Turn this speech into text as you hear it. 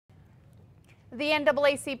The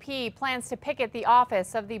NAACP plans to picket the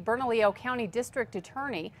office of the Bernalillo County District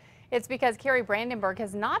Attorney. It's because Kerry Brandenburg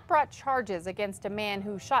has not brought charges against a man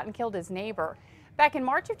who shot and killed his neighbor. Back in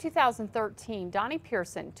March of 2013, Donnie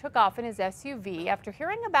Pearson took off in his SUV after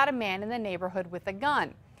hearing about a man in the neighborhood with a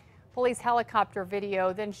gun. Police helicopter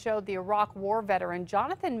video then showed the Iraq War veteran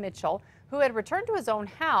Jonathan Mitchell, who had returned to his own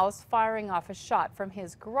house, firing off a shot from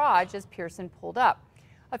his garage as Pearson pulled up.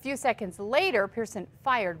 A few seconds later, Pearson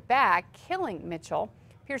fired back, killing Mitchell.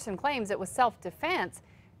 Pearson claims it was self-defense.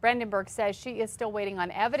 Brandenburg says she is still waiting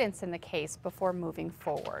on evidence in the case before moving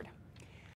forward.